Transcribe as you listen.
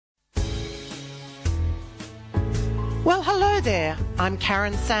Well, hello there. I'm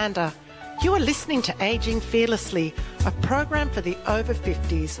Karen Sander. You are listening to Aging Fearlessly, a program for the over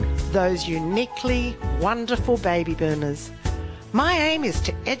 50s, those uniquely wonderful baby boomers. My aim is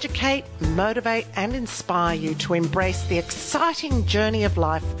to educate, motivate and inspire you to embrace the exciting journey of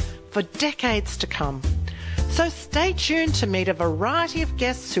life for decades to come. So stay tuned to meet a variety of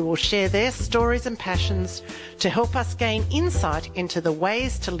guests who will share their stories and passions to help us gain insight into the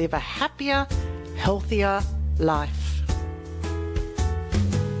ways to live a happier, healthier life.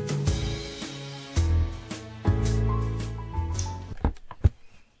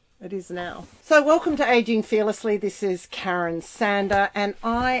 It is now. So welcome to Aging Fearlessly. This is Karen Sander and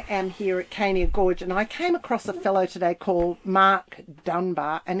I am here at Cania Gorge, and I came across a fellow today called Mark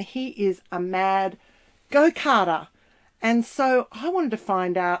Dunbar, and he is a mad go-karter. And so I wanted to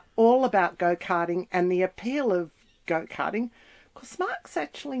find out all about go-karting and the appeal of go-karting, because Mark's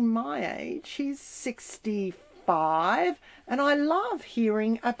actually my age. He's 65 and I love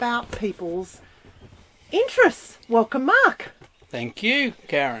hearing about people's interests. Welcome, Mark. Thank you,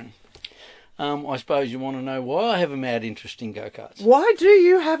 Karen. I suppose you want to know why I have a mad interest in go-karts. Why do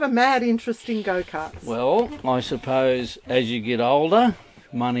you have a mad interest in go-karts? Well, I suppose as you get older,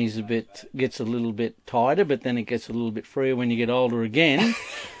 money's gets a little bit tighter, but then it gets a little bit freer when you get older again.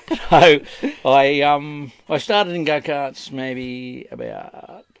 So I started in go-karts maybe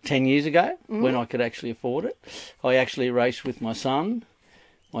about 10 years ago when I could actually afford it. I actually raced with my son,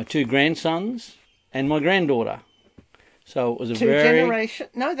 my two grandsons, and my granddaughter. So it was three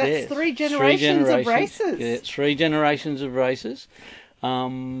generations of races. Yeah, 3 generations of races.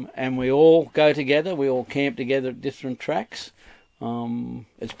 And we all go together. We all camp together at different tracks.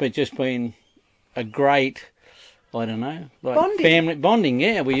 It's just been a great, family bonding.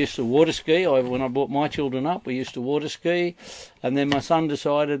 Yeah, we used to water ski. When I brought my children up, we used to water ski. And then my son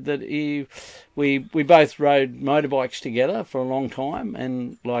decided that we both rode motorbikes together for a long time.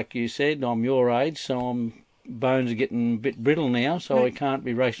 And like you said, I'm your age, so bones are getting a bit brittle now, so I can't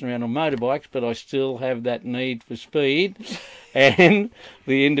be racing around on motorbikes, but I still have that need for speed and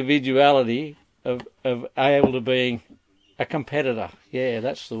the individuality of able to being a competitor. Yeah,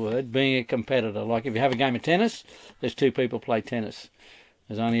 that's the word, being a competitor. Like if you have a game of tennis, there's 2 people play tennis.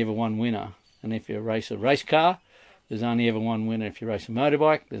 There's only ever one winner. And if you race a race car, there's only ever one winner. If you race a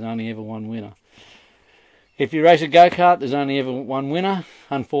motorbike, there's only ever one winner. If you race a go-kart, there's only ever one winner.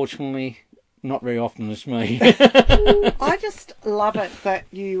 Unfortunately, not very often it's me. I just love it that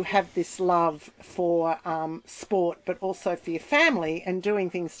you have this love for sport, but also for your family and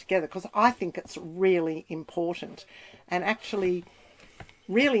doing things together, because I think it's really important, and actually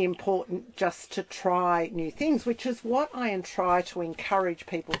really important just to try new things, which is what I try to encourage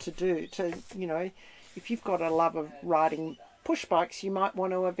people to do. To, if you've got a love of riding push bikes, you might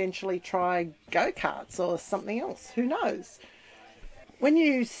want to eventually try go-karts or something else. Who knows? When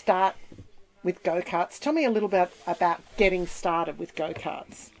you start with go-karts, tell me a little bit about getting started with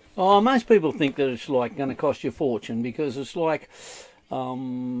go-karts. Oh, most people think that it's going to cost you a fortune, because it's like,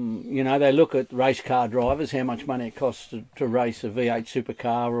 they look at race car drivers, how much money it costs to race a V8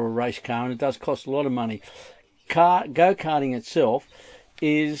 supercar or a race car, and it does cost a lot of money. Go-karting itself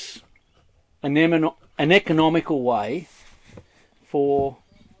is an economical way for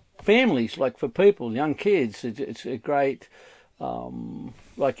families, like for people, young kids. It's a great...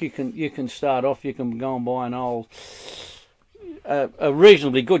 you can start off, you can go and buy an old, a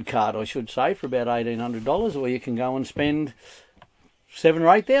reasonably good cart, I should say, for about $1,800, or you can go and spend $7,000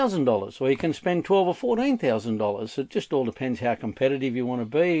 or $8,000, or you can spend $12,000 or $14,000. It just all depends how competitive you want to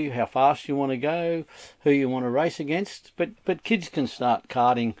be, how fast you want to go, who you want to race against. But kids can start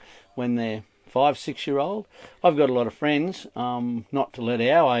karting when they're 5, 6-year-old. I've got a lot of friends, not to let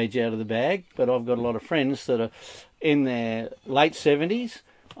our age out of the bag, but I've got a lot of friends that are in their late 70s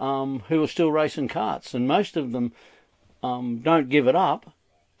who are still racing karts, and most of them don't give it up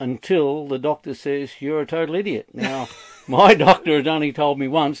until the doctor says you're a total idiot. Now, my doctor has only told me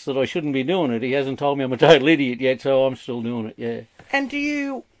once that I shouldn't be doing it. He hasn't told me I'm a total idiot yet, so I'm still doing it, yeah. And do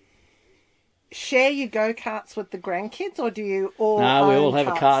you share your go-karts with the grandkids, or do you all No, we all have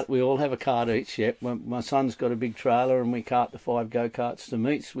karts? a cart. We all have a cart each. Yep. My son's got a big trailer, and we cart the 5 go-karts to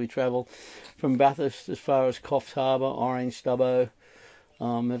meets. We travel from Bathurst as far as Coffs Harbour, Orange, Stubbo.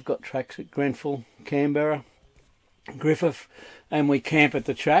 They've got tracks at Grenfell, Canberra, Griffith, and we camp at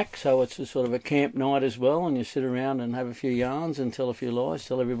the track, so it's a sort of a camp night as well, and you sit around and have a few yarns and tell a few lies,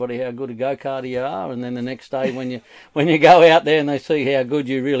 tell everybody how good a go-karter you are, and then the next day when you go out there and they see how good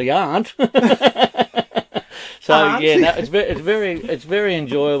you really aren't. So yeah, no, it's very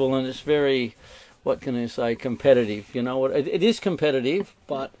enjoyable, and it's very, what can I say, competitive. You know what? It is competitive,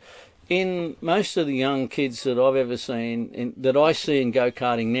 but in most of the young kids that I've ever seen, that I see in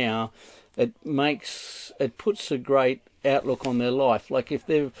go-karting now, it puts a great outlook on their life. Like if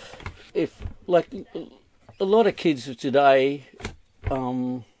like a lot of kids of today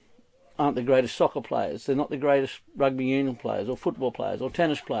aren't the greatest soccer players. They're not the greatest rugby union players or football players or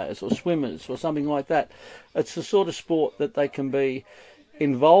tennis players or swimmers or something like that. It's the sort of sport that they can be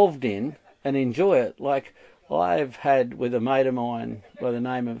involved in and enjoy it. Like I've had with a mate of mine by the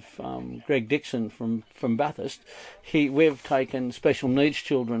name of Greg Dixon from Bathurst. We've taken special needs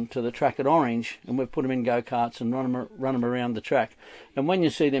children to the track at Orange, and we've put them in go-karts and run them around the track. And when you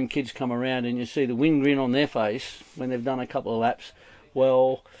see them kids come around and you see the wind grin on their face when they've done a couple of laps,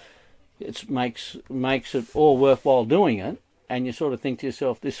 well, it makes it all worthwhile doing it. And you sort of think to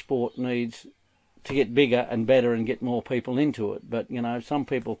yourself, this sport needs to get bigger and better and get more people into it. But, you know, some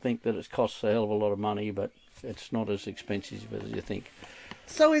people think that it costs a hell of a lot of money, but it's not as expensive as you think.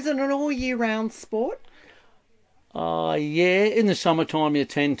 So is it an all year round sport? Yeah. In the summertime, you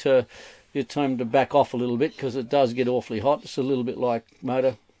tend to back off a little bit because it does get awfully hot. It's a little bit like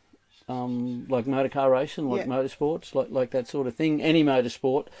motor car racing, like motorsports, like that sort of thing. Any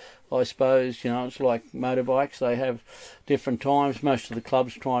motorsport, I suppose, you know, it's like motorbikes. They have different times. Most of the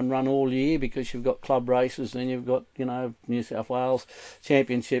clubs try and run all year because you've got club races, and you've got, you know, New South Wales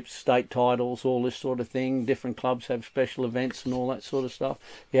championships, state titles, all this sort of thing. Different clubs have special events and all that sort of stuff.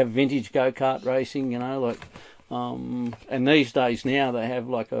 You have vintage go-kart racing, you know, like and these days now they have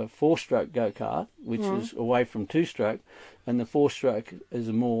like a 4-stroke go-kart, which is away from 2-stroke. And the 4-stroke is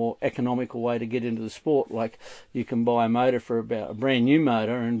a more economical way to get into the sport. Like you can buy a motor for about a brand new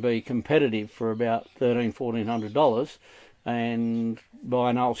motor and be competitive for about $1,400, and buy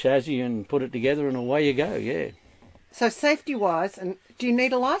an old chassis and put it together, and away you go. Yeah. So safety wise, and do you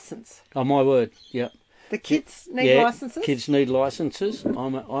need a license? Oh my word, yeah. The kids need licenses? Kids need licenses.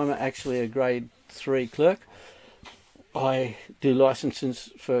 I'm actually a grade 3 clerk. I do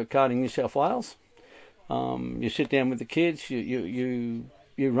licenses for Karting New South Wales. You sit down with the kids, you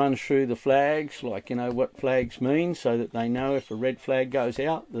run through the flags, like, you know, what flags mean, so that they know if a red flag goes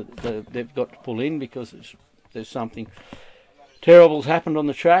out that they've got to pull in because there's something terrible's happened on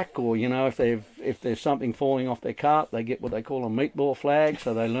the track, or, you know, if there's something falling off their cart, they get what they call a meatball flag,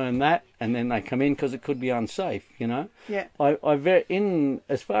 so they learn that, and then they come in because it could be unsafe, you know. Yeah.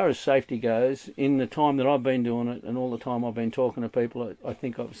 As far as safety goes, in the time that I've been doing it and all the time I've been talking to people, I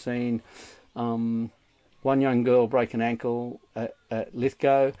think I've seen one young girl break an ankle at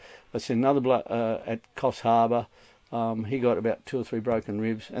Lithgow. I seen another bloke at Coffs Harbour. He got about 2 or 3 broken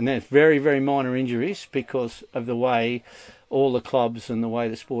ribs. And they're very, very minor injuries because of the way all the clubs and the way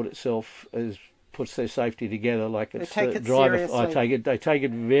the sport itself puts their safety together. Like it's they take it seriously. They take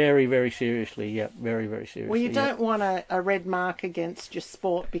it very, very seriously. Yeah, very, very seriously. Well, you don't want a red mark against your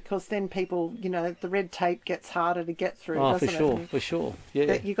sport, because then people, you know, the red tape gets harder to get through, doesn't it? For sure.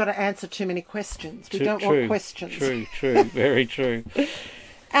 Yeah. You've got to answer too many questions. We don't want questions. True, very true.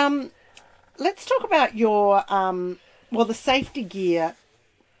 Let's talk about your, the safety gear.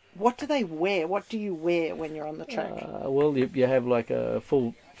 What do they wear? What do you wear when you're on the track? Well, you have like a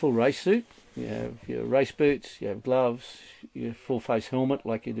full race suit. You have your race boots. You have gloves. Your full face helmet,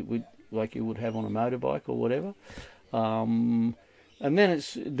 like you would have on a motorbike or whatever. And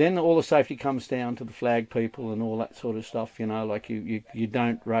then all the safety comes down to the flag people and all that sort of stuff. You know, like you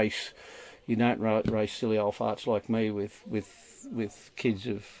don't race silly old farts like me with kids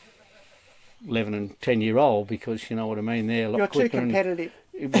of 11 and 10-year-old, because you know what I mean. They're a lot quicker. You're too competitive.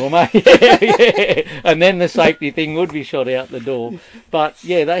 Well, mate, yeah, and then the safety thing would be shot out the door. But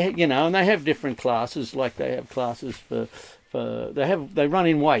yeah, and they have different classes. Like they have classes they run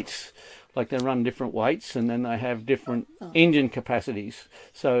in weights. Like they run different weights, and then they have different engine capacities.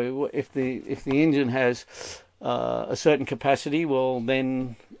 So if the engine has a certain capacity, well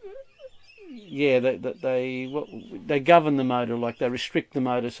then, yeah, they govern the motor. Like they restrict the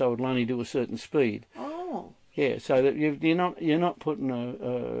motor so it'll only do a certain speed. Oh. Yeah, so that you're not putting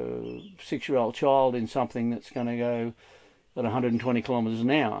a 6-year-old child in something that's going to go at 120 kilometres an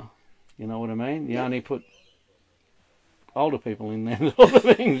hour. You know what I mean? You only put older people in there, sort of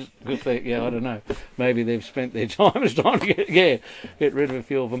things. I don't know. Maybe they've spent their time to get rid of a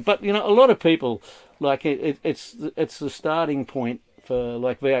few of them. But you know, a lot of people, like it's the starting point for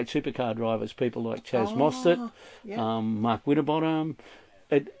like V8 supercar drivers. People like Chaz Mostert, Mark Winterbottom.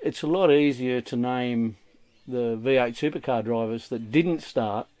 It's a lot easier to name the V8 supercar drivers that didn't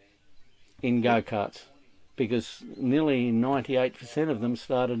start in go-karts, because nearly 98% of them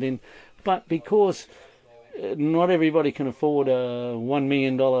started in, but because not everybody can afford a $1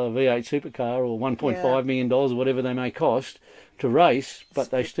 million V8 supercar or $1.5 million dollars or whatever they may cost to race, but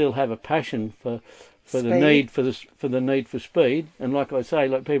they still have a passion for the need for the need for speed. And like I say,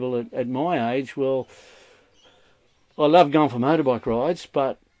 like people at my age, well, I love going for motorbike rides,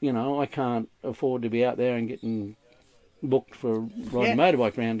 but you know I can't afford to be out there and getting booked for riding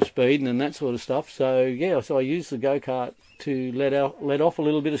motorbike around to speed and that sort of stuff. So so I use the go-kart to let off a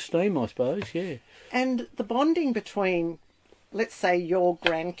little bit of steam, I suppose. Yeah. And the bonding between, let's say, your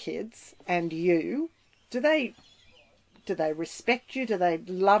grandkids and you, do they respect you? Do they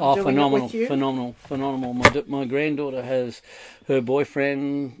love doing it with you? Phenomenal. My granddaughter has her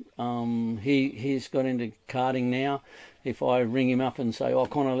boyfriend. He's got into karting now. If I ring him up and say, "Oh,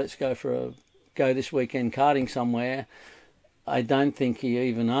 Connor, let's go go this weekend karting somewhere," I don't think he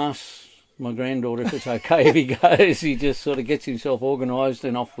even asks my granddaughter if it's okay if he goes. He just sort of gets himself organised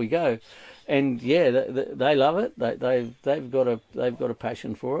and off we go. And they love it. They've got a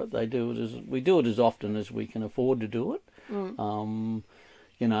passion for it. We do it as often as we can afford to do it.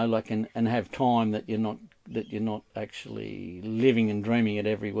 You know, like and have time that you're not actually living and dreaming it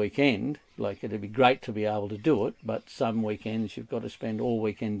every weekend. Like it'd be great to be able to do it, but some weekends you've got to spend all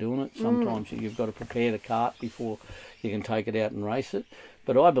weekend doing it. Sometimes you've got to prepare the kart before you can take it out and race it.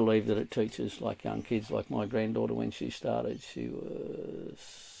 But I believe that it teaches like young kids, like my granddaughter when she started, she was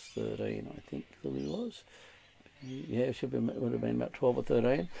 13, I think Lily was. Yeah, would have been about 12 or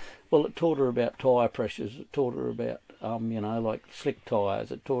 13. Well, it taught her about tyre pressures. It taught her about, you know, like slick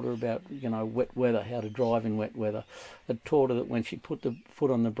tyres. It taught her about, you know, wet weather, how to drive in wet weather. It taught her that when she put the foot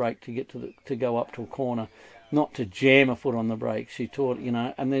on the brake to go up to a corner, not to jam a foot on the brake. She taught, you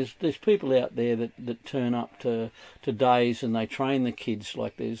know, and there's people out there that turn up to days and they train the kids.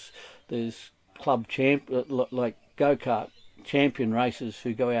 Like there's club like go-kart champion racers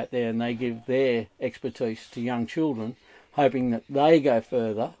who go out there and they give their expertise to young children, hoping that they go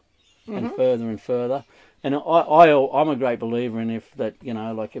further and further and further. And I'm a great believer in if a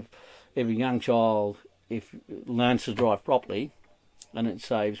young child learns to drive properly, and it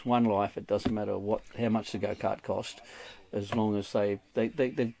saves one life, it doesn't matter how much the go-kart cost, as long as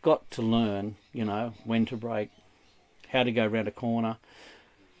they've got to learn, you know, when to brake, how to go around a corner,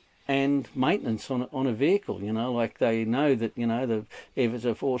 and maintenance on a vehicle, you know, like they know that, you know, if it's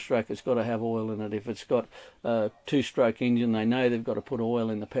a 4-stroke, it's got to have oil in it. If it's got a 2-stroke engine, they know they've got to put oil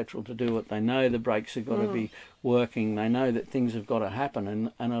in the petrol to do it. They know the brakes have got to be working. They know that things have got to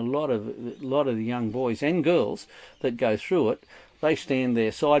happen. And a lot of the young boys and girls that go through it, they stand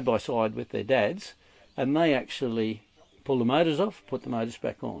there side by side with their dads, and they actually pull the motors off, put the motors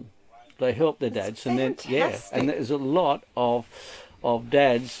back on. They help their dads, and then and there's a lot of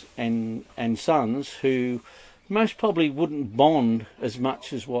dads and sons who most probably wouldn't bond as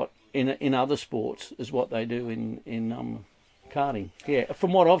much as what in other sports as what they do in karting. Yeah,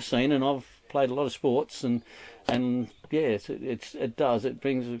 from what I've seen, and I've played a lot of sports, and yeah, it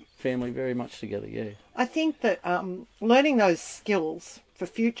brings a family very much together. Yeah, I think that learning those skills for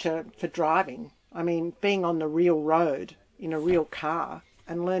driving. I mean, being on the real road in a real car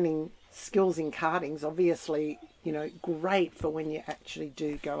and learning skills in karting's obviously, you know, great for when you actually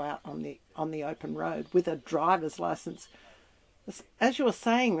do go out on the open road with a driver's license. As you were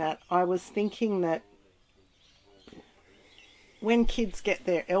saying that, I was thinking that when kids get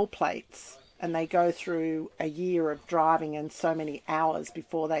their L plates and they go through a year of driving and so many hours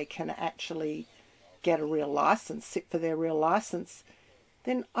before they can actually get a real license, sit for their real license,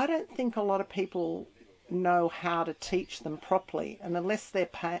 then I don't think a lot of people know how to teach them properly. And unless they're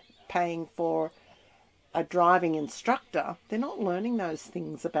paying for a driving instructor, they're not learning those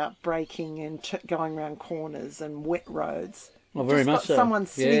things about braking and going around corners and wet roads. Well, very much so. Someone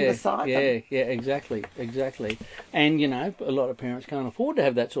sitting beside them. Yeah, exactly. And, you know, a lot of parents can't afford to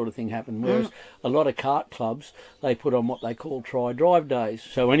have that sort of thing happen, whereas a lot of kart clubs, they put on what they call try-drive days.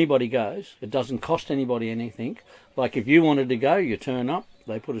 So anybody goes. It doesn't cost anybody anything. Like if you wanted to go, you turn up,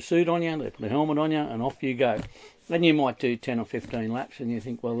 they put a suit on you, they put a helmet on you, and off you go. Then you might do 10 or 15 laps and you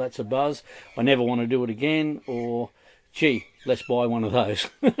think, well, that's a buzz. I never want to do it again. Or, gee, let's buy one of those.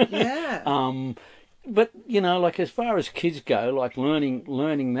 Yeah. But, you know, like as far as kids go, like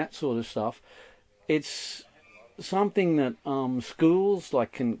learning that sort of stuff, it's something that schools,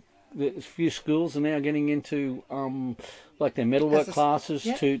 like a few schools are now getting into, like their metalwork classes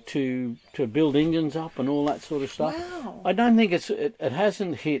to build engines up and all that sort of stuff. Wow. I don't think it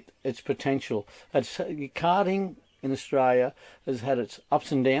hasn't hit its potential. Karting in Australia has had its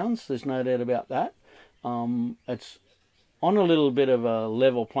ups and downs. There's no doubt about that. It's on a little bit of a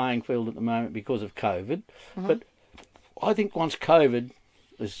level playing field at the moment because of COVID. But I think once COVID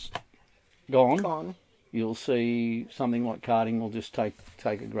is gone, you'll see something like karting will just make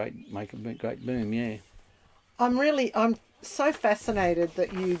a great boom. Yeah. I'm so fascinated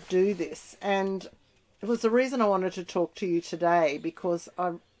that you do this, and it was the reason I wanted to talk to you today, because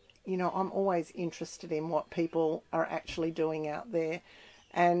I'm always interested in what people are actually doing out there.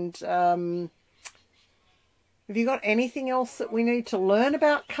 And have you got anything else that we need to learn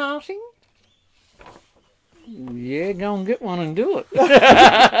about karting? Yeah, go and get one and do it. Oh,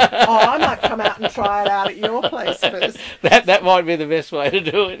 I might come out and try it out at your place first. That might be the best way to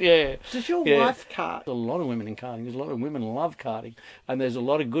do it. Yeah. Does your Yeah. wife kart? There's a lot of women in karting. There's a lot of women love karting, and there's a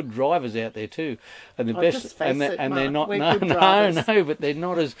lot of good drivers out there too. And the best, just face it, and Mark, they're not we're good drivers. but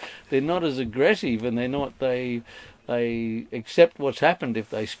they're not as aggressive, and they accept what's happened. If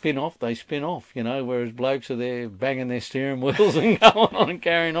they spin off, they spin off. Whereas blokes are there banging their steering wheels and going on and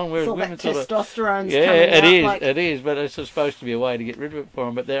carrying on. Whereas It's all women that sort of testosterone's yeah, coming out. it is, but it's supposed to be a way to get rid of it for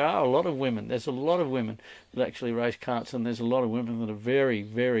them. But there are a lot of women. There's a lot of women that actually race karts, and there's a lot of women that are very,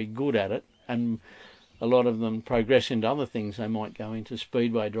 very good at it, and a lot of them progress into other things. They might go into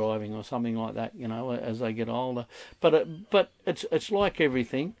speedway driving or something like that, as they get older. But it's like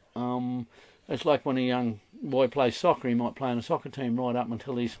everything. It's like when a young boy plays soccer, he might play in a soccer team right up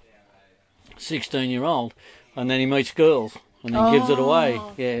until he's 16-year-old, and then he meets girls and then gives it away.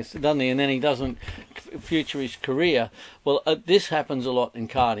 Yes, doesn't he? And then he doesn't future his career. Well, this happens a lot in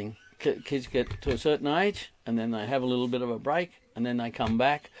karting. Kids get to a certain age, and then they have a little bit of a break, and then they come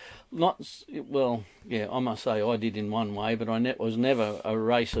back. I must say I did in one way, but I was never a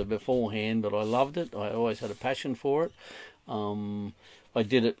racer beforehand, but I loved it. I always had a passion for it. I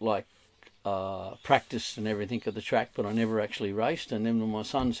did it like practice and everything at the track, but I never actually raced. And then when my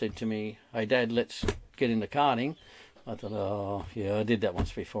son said to me, "Hey Dad, let's get into karting," I thought, oh yeah, I did that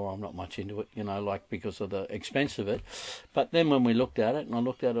once before, I'm not much into it, because of the expense of it. But then when we looked at it,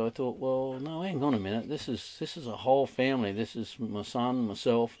 I thought, well, no, hang on a minute, this is a whole family. This is my son,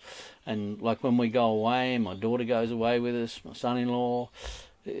 myself, and like when we go away, my daughter goes away with us, my son-in-law,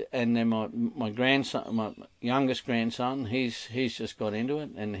 and then my grandson, my youngest grandson, he's just got into it,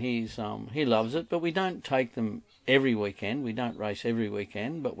 and he loves it. But we don't take them every weekend. We don't race every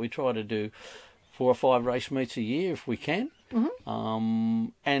weekend, but we try to do 4 or 5 race meets a year if we can. Mm-hmm.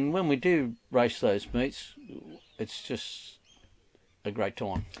 And when we do race those meets, it's just a great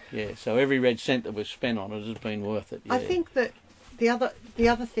time. Yeah. So every red cent that we've spent on it has been worth it. Yeah. I think that the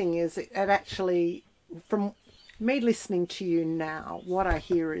other thing is it actually, from me listening to you now, what I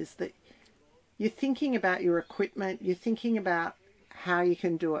hear is that you're thinking about your equipment, you're thinking about how you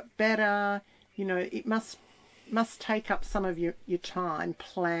can do it better. It must take up some of your time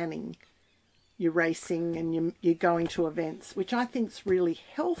planning your racing and you're going to events, which I think is really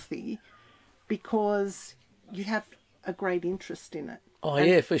healthy because you have a great interest in it. Oh,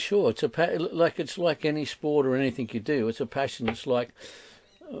 yeah, for sure. It's like any sport or anything you do. It's a passion. It's like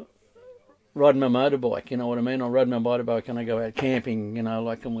riding my motorbike, you know what I mean? I ride my motorbike and I go out camping,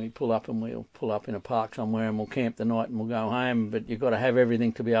 and we pull up and we'll pull up in a park somewhere and we'll camp the night and we'll go home. But you've got to have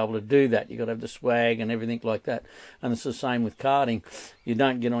everything to be able to do that. You've got to have the swag and everything like that. And it's the same with karting. You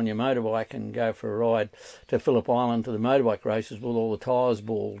don't get on your motorbike and go for a ride to Phillip Island to the motorbike races with all the tyres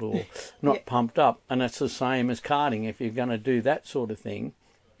bald or not pumped up. And that's the same as karting. If you're going to do that sort of thing,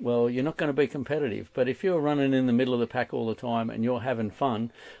 well, you're not going to be competitive. But if you're running in the middle of the pack all the time and you're having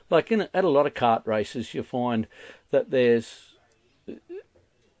fun, like at a lot of kart races, you find that there's,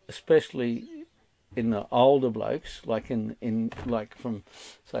 especially in the older blokes, like in from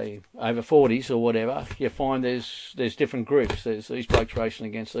say over 40s or whatever, you find there's different groups. There's these blokes racing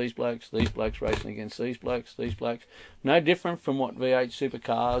against these blokes racing against these blokes. No different from what V8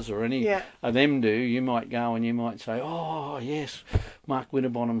 supercars or any of them do. You might go and you might say, oh yes, Mark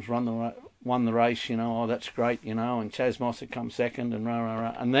Winterbottom's won the race, oh that's great, and Chaz Mossett come second and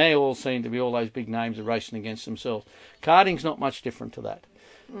rah. And they all seem to be, all those big names are racing against themselves. Karting's not much different to that.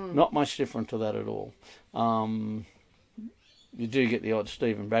 Not much different to that at all. You do get the odd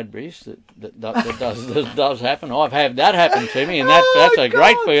Stephen Bradburys that does happen. I've had that happen to me, and that's a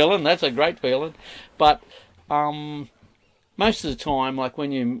great feeling. That's a great feeling. But most of the time, like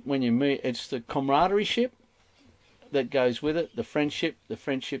when you meet, it's the camaraderie that goes with it, the friendship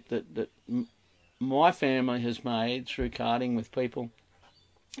that my family has made through karting with people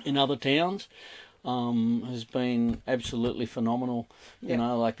in other towns. Has been absolutely phenomenal.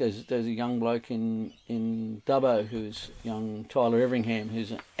 Like there's a young bloke in Dubbo who's young Tyler Everingham,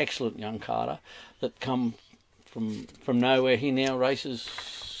 who's an excellent young karter that come from nowhere. He now races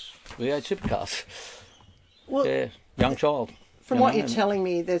V8 supercars. Well, yeah, young child. From what you're telling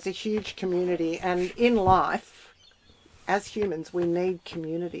me, there's a huge community, and in life, as humans, we need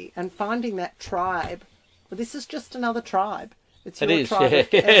community, and finding that tribe well, this is just another tribe. It's It your is, tribe. yeah.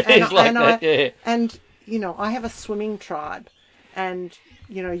 It is like that, yeah. And, you know, I have a swimming tribe and,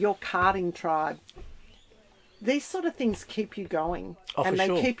 you know, your karting tribe. These sort of things keep you going, and they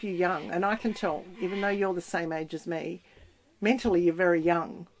keep you young. And I can tell, even though you're the same age as me, mentally you're very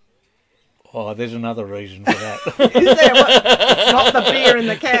young. Oh, there's another reason for that. Is there? It's not the beer in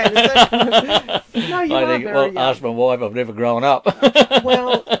the can, is it? No, you are very young. Ask my wife, I've never grown up.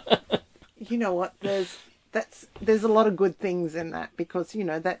 Well, you know what? There's a lot of good things in that, because, you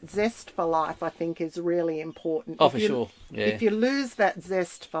know, that zest for life, I think, is really important. Oh, for sure. Yeah. If you lose that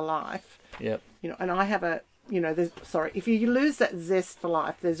zest for life, Yep. you know, and I have a, you know, if you lose that zest for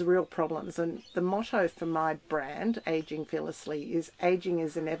life, there's real problems. And the motto for my brand, Aging Fearlessly, is aging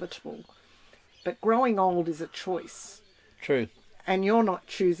is inevitable, but growing old is a choice. True. And you're not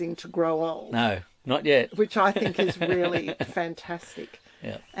choosing to grow old. No, not yet. Which I think is really fantastic.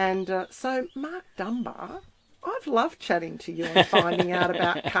 Yeah. And so, Mark Dunbar, I've loved chatting to you and finding out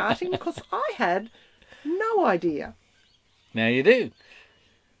about karting, because I had no idea. Now you do.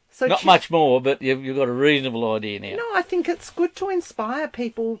 So Not much more, but you've got a reasonable idea now. No, I think it's good to inspire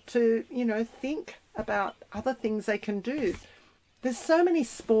people to, you know, think about other things they can do. There's so many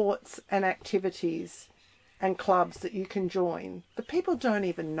sports and activities and clubs that you can join that people don't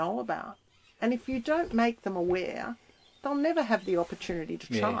even know about. And if you don't make them aware, they'll never have the opportunity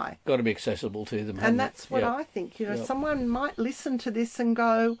to try. Got to be accessible to them. And that's what I think. You know, someone might listen to this and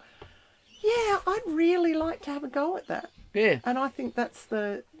go, yeah, I'd really like to have a go at that. Yeah. And I think that's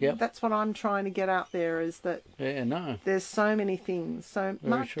that's what I'm trying to get out there, is that there's so many things. So, Very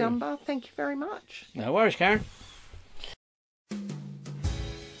Mark true. Dunbar, thank you very much. No worries, Karen.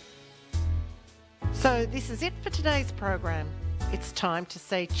 So this is it for today's program. It's time to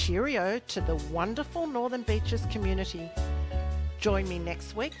say cheerio to the wonderful Northern Beaches community. Join me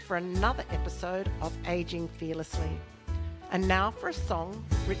next week for another episode of Aging Fearlessly. And now for a song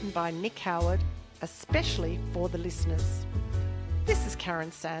written by Nick Howard, especially for the listeners. This is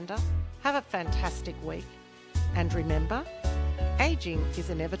Karen Sander. Have a fantastic week. And remember, aging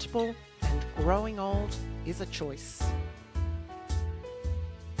is inevitable and growing old is a choice.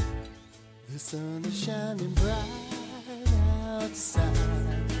 The sun is shining bright outside.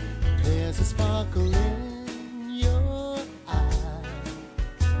 There's a sparkle in your eye.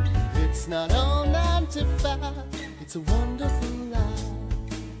 It's not all 9 to 5. It's a wonderful life.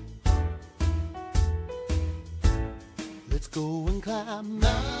 Let's go and climb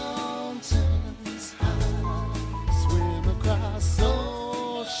mountains high, swim across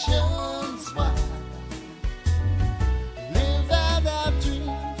oceans wide, live out our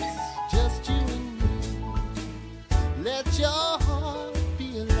dreams, just you and me. Let your heart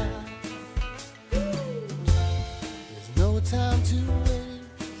be alive. There's no time to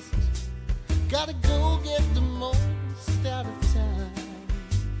waste. Gotta go get the most out of time.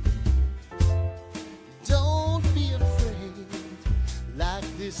 Don't be afraid, like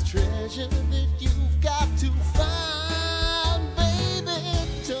this treasure that you've got to find. Baby,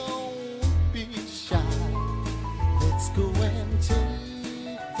 don't be shy. Let's go and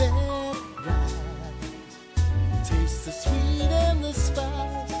take that ride. Taste the sweet and the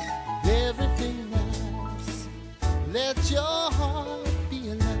spice, everything nice. Let your heart be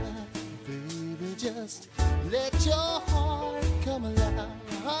alive. Baby, just let your heart come alive,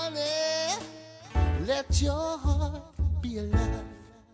 honey. Let your heart be alive.